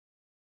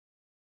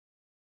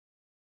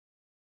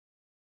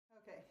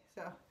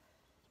So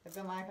I've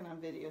been lacking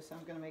on video, so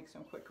I'm going to make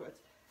some quick quotes.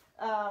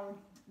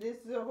 This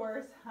is a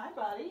horse, hi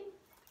buddy,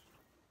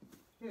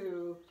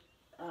 who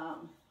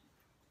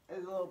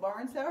is a little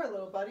barn sour, a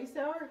little buddy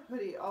sour,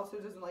 but he also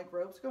doesn't like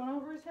ropes going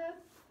over his head.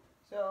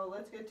 So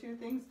let's get two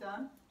things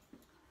done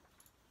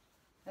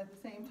at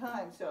the same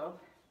time. So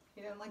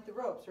he didn't like the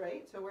ropes,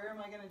 right? So where am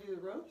I going to do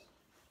the ropes?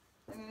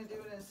 I'm going to do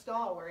it in his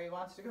stall where he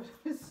wants to go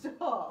to his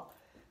stall.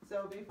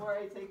 So before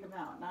I take him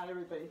out, not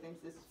everybody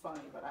thinks this is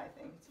funny, but I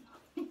think it's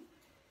funny.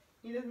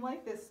 He didn't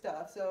like this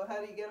stuff, so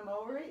how do you get him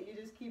over it?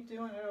 You just keep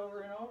doing it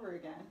over and over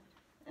again.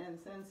 And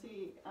since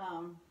he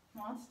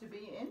wants to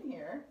be in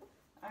here,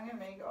 I'm going to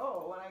make,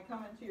 when I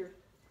come into your,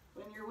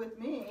 when you're with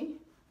me,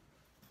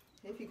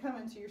 if you come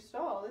into your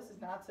stall, this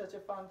is not such a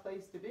fun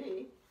place to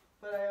be,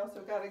 but I also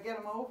got to get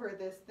him over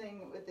this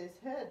thing with his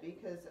head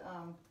because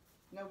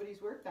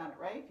nobody's worked on it,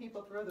 right?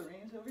 People throw the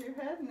reins over your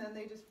head and then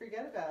they just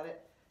forget about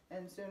it.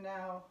 And so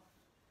now,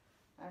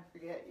 I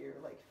forget, you're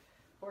like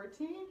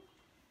 14?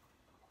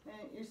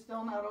 And you're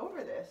still not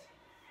over this.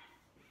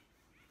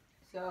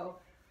 So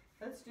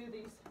let's do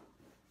these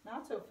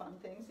not so fun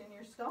things in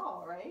your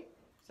stall, right?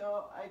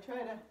 So I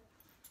try to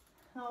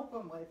help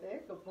him with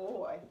it, good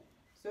boy.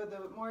 So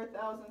the more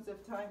thousands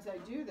of times I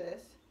do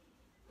this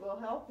will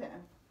help him.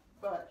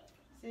 But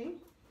see,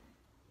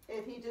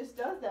 if he just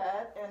does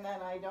that and then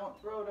I don't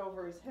throw it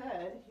over his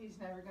head, he's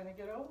never going to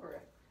get over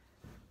it.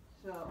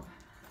 So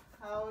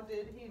how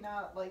did he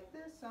not like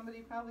this? Somebody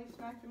probably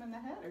smacked him in the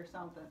head or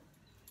something.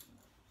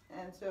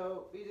 And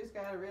so we just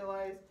got to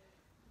realize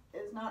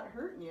it's not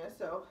hurting you,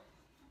 so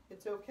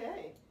it's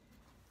okay.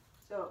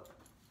 So,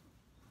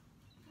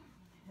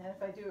 and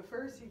if I do it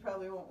first, he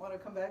probably won't want to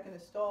come back in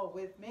his stall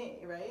with me,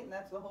 right? And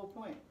that's the whole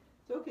point.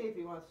 It's okay if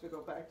he wants to go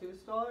back to his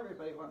stall.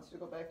 Everybody wants to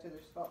go back to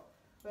their stall.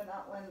 But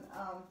not when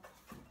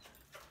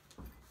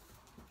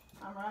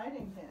I'm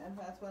riding him.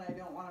 That's when I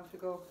don't want him to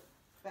go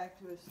back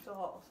to his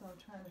stall. So I'm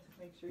trying to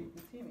make sure you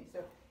can see me.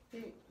 So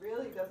he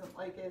really doesn't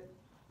like it.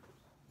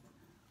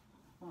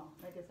 Well,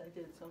 I guess I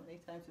did so many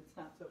times it's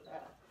not so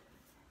bad.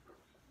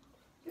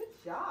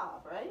 Good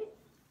job, right?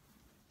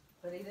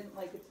 But he didn't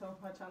like it so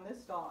much on this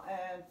stall.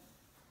 And,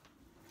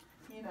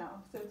 you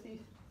know, since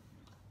he's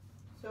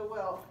so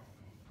well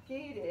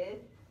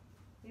gated,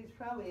 he's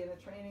probably in a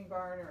training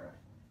barn or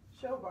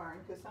a show barn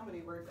because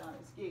somebody worked on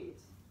his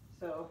gates.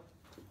 So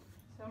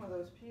some of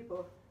those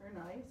people are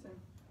nice and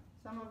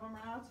some of them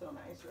are not so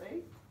nice,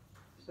 right?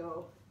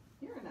 So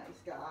you're a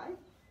nice guy,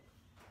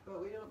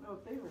 but we don't know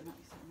if they were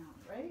nice or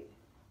not, right?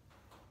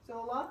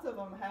 So lots of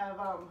them have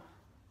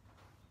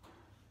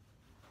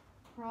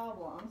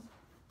problems,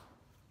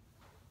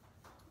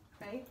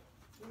 right?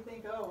 You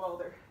think, oh, well,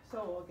 they're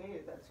so well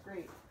gated, that's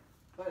great.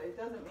 But it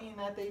doesn't mean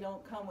that they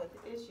don't come with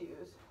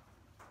issues.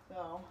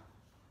 So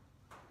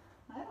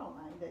I don't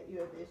mind that you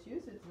have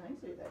issues. It's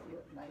nicer that you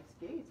have nice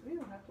gaits. We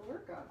don't have to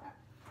work on that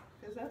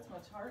because that's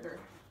much harder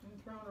than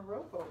throwing a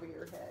rope over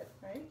your head,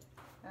 right?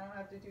 I don't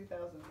have to do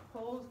thousands of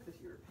pulls because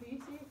you were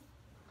pacey.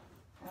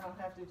 I don't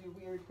have to do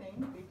weird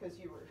things because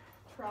you were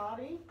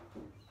trotty.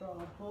 Oh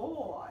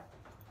boy,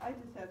 I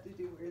just have to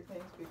do weird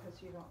things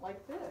because you don't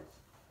like this.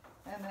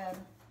 And then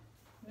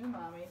new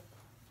mommy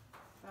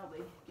probably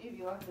gave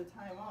you lots of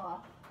time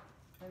off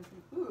and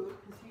some food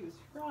because he was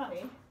scrawny.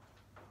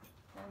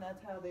 And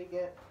that's how they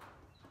get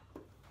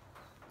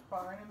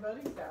barn and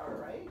buddy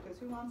sour, right? Because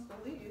who wants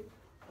to leave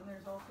when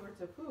there's all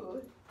sorts of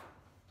food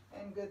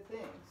and good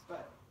things?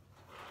 But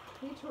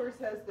each horse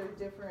has their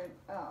different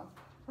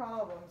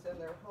problems and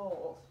their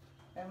holes.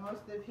 And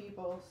most of the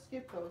people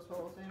skip those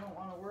holes. They don't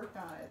want to work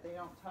on it. They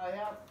don't tie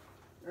up,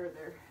 or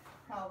their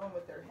problem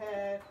with their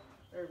head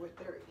or with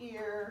their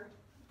ear.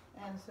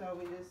 And so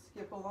we just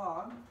skip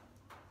along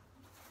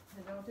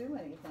and don't do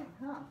anything,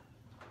 huh?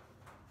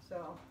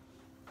 So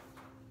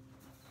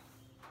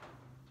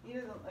he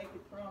doesn't like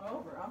it thrown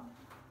over him,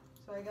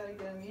 so I got to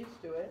get him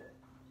used to it.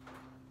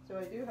 So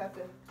I do have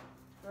to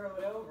throw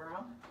it over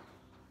him,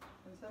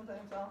 and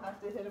sometimes I'll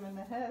have to hit him in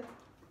the head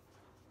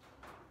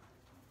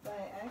by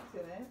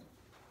accident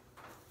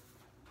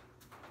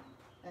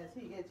as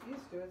he gets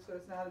used to it, so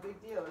it's not a big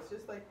deal. It's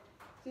just like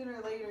sooner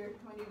or later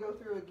when you go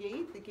through a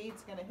gate, the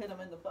gate's going to hit him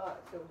in the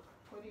butt. So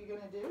what are you going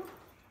to do?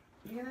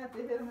 You're going to have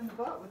to hit him in the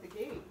butt with the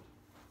gate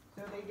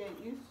so they get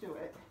used to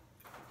it.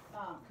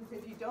 Because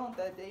if you don't,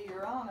 that day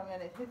you're on them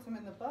and it hits them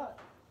in the butt,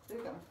 they're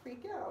going to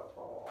freak out.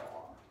 Oh,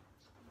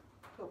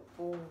 so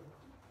boom.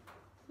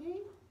 See?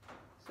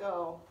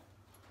 So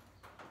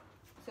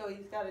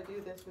he's got to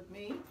do this with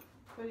me,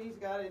 but he's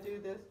got to do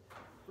this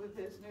with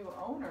his new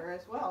owner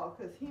as well,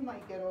 because he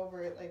might get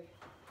over it. Like,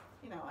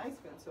 you know, I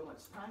spend so much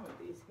time with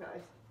these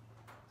guys.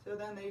 So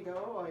then they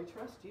go, oh, I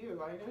trust you.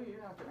 I know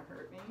you're not going to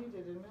hurt me. You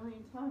did it a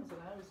million times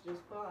and I was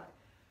just fine.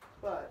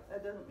 But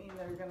that doesn't mean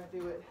they're going to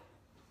do it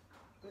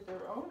with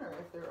their owner.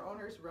 If their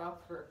owner's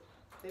rough or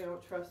they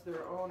don't trust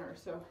their owner.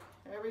 So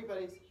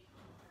everybody's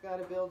got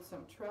to build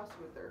some trust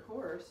with their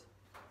horse.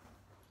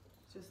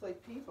 Just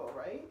like people,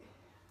 right?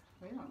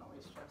 We don't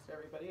always trust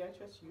everybody. I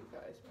trust you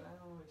guys, but I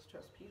don't always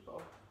trust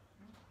people.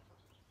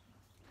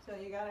 So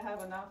you got to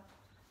have enough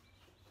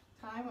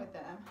time with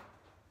them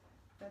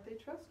that they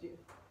trust you.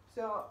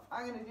 So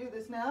I'm going to do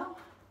this now,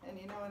 and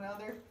you know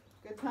another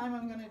good time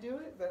I'm going to do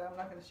it, but I'm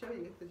not going to show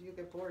you because you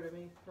get bored of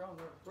me throwing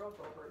the rope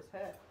over his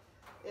head,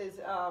 is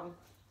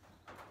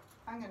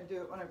I'm going to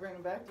do it when I bring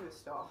him back to his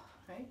stall,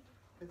 right?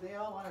 Because they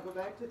all want to go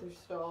back to their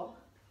stall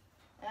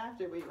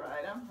after we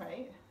ride them,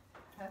 right?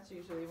 That's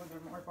usually when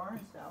they're more barn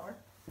sour.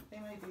 They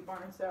might be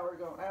barn sour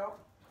going out.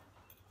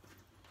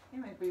 They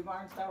might be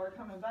barn sour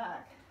coming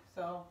back.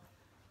 So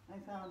I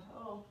found,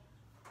 oh,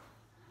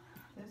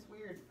 this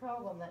weird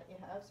problem that you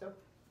have, so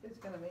it's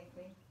going to make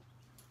me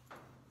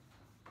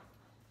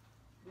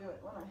do it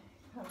when I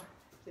come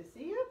to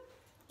see you,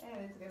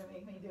 and it's going to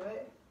make me do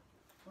it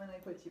when I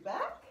put you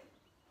back,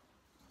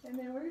 and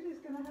then we're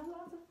just going to have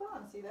lots of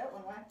fun. See, that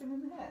one whacked him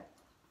in the head,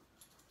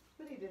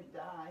 but he didn't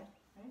die,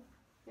 right?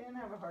 Didn't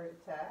have a heart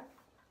attack.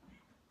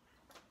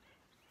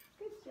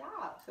 Good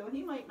job. So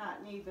he might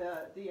not need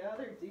the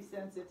other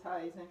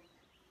desensitizing,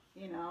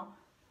 you know,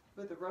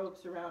 with the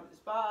ropes around his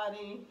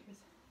body,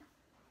 because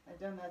I've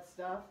done that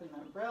stuff, and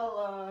the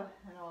umbrella,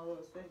 and all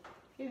those things.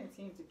 He didn't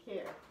seem to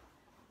care,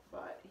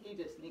 but he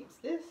just needs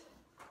this,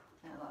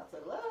 and lots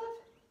of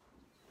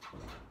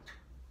love,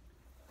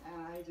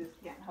 and I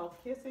just can't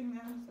help kissing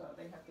them, so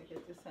they have to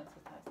get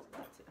desensitized to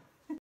that.